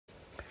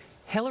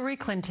Hillary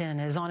Clinton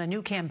is on a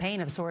new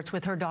campaign of sorts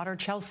with her daughter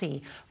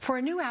Chelsea for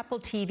a new Apple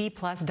TV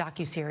Plus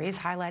docuseries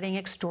highlighting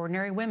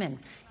extraordinary women.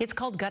 It's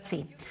called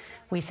Gutsy.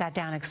 We sat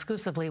down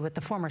exclusively with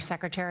the former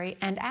secretary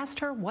and asked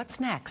her what's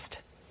next.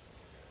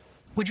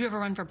 Would you ever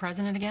run for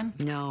president again?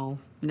 No,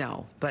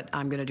 but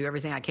I'm going to do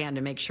everything I can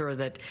to make sure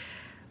that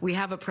we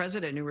have a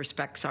president who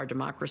respects our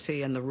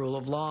democracy and the rule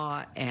of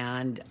law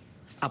and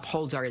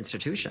upholds our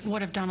institutions.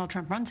 What if Donald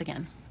Trump runs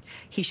again?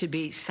 He should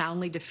be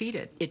soundly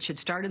defeated. It should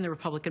start in the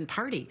Republican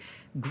Party.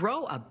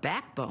 Grow a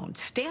backbone.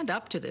 Stand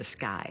up to this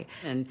guy.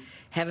 And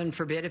heaven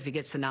forbid, if he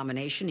gets the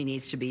nomination, he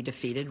needs to be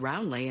defeated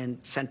roundly and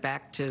sent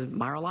back to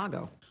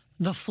Mar-a-Lago.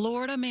 The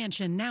Florida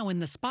mansion now in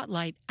the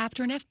spotlight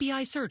after an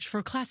FBI search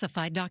for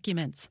classified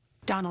documents.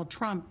 Donald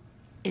Trump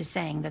is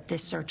saying that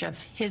this search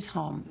of his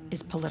home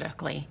is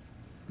politically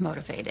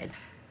motivated.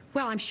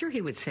 Well, I'm sure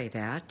he would say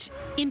that.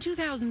 In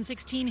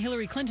 2016,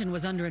 Hillary Clinton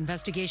was under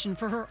investigation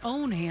for her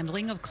own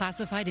handling of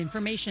classified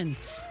information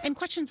and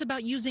questions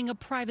about using a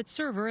private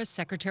server as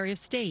Secretary of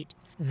State.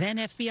 Then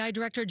FBI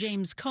Director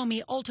James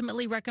Comey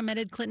ultimately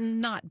recommended Clinton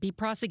not be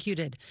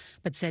prosecuted,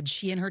 but said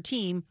she and her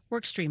team were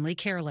extremely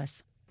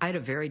careless. I had a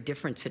very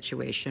different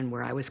situation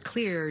where I was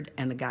cleared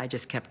and the guy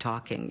just kept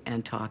talking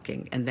and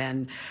talking, and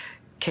then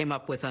came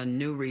up with a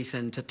new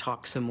reason to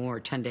talk some more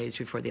 10 days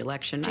before the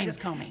election. James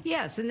Comey.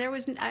 Yes, and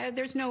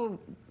there's no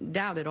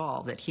doubt at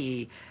all that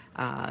he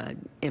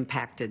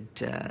impacted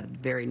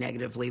very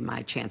negatively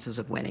my chances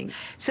of winning.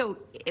 So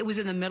it was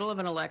in the middle of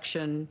an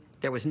election.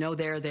 There was no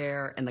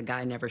there, and the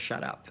guy never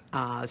shut up.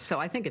 So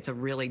I think it's a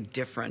really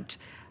different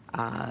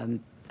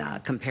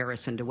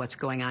comparison to what's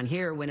going on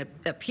here when it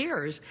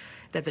appears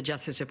that the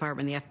Justice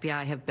Department and the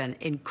FBI have been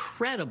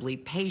incredibly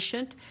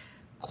patient,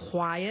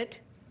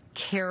 quiet,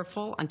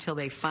 careful until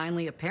they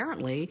finally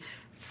apparently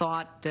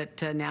thought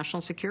that national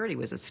security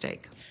was at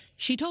stake.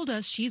 She told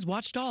us she's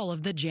watched all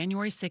of the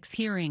January 6th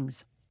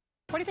hearings.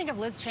 What do you think of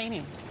Liz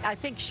Cheney? I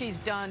think she's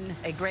done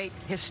a great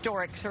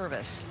historic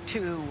service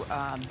to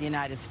the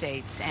United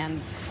States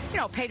and,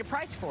 paid a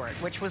price for it,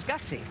 which was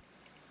gutsy.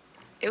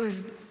 It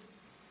was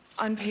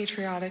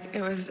unpatriotic.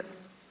 It was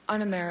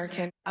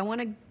un-American. I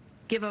want to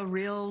give a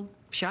real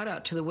shout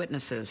out to the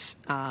witnesses.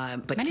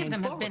 But many of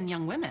them have been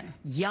young women.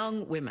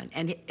 Young women.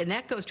 And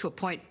that goes to a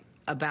point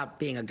about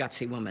being a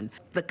gutsy woman.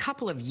 The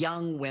couple of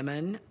young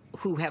women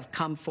who have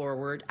come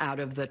forward out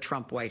of the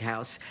Trump White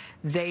House,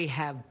 they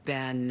have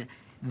been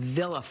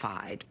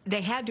vilified.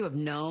 They had to have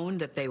known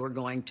that they were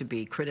going to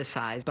be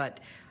criticized, but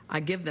I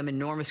give them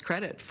enormous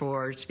credit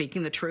for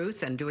speaking the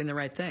truth and doing the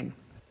right thing.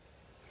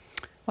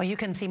 Well, you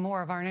can see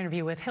more of our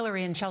interview with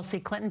Hillary and Chelsea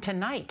Clinton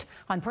tonight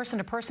on Person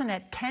to Person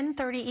at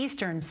 10:30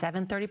 Eastern,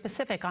 7:30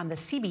 Pacific on the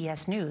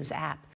CBS News app.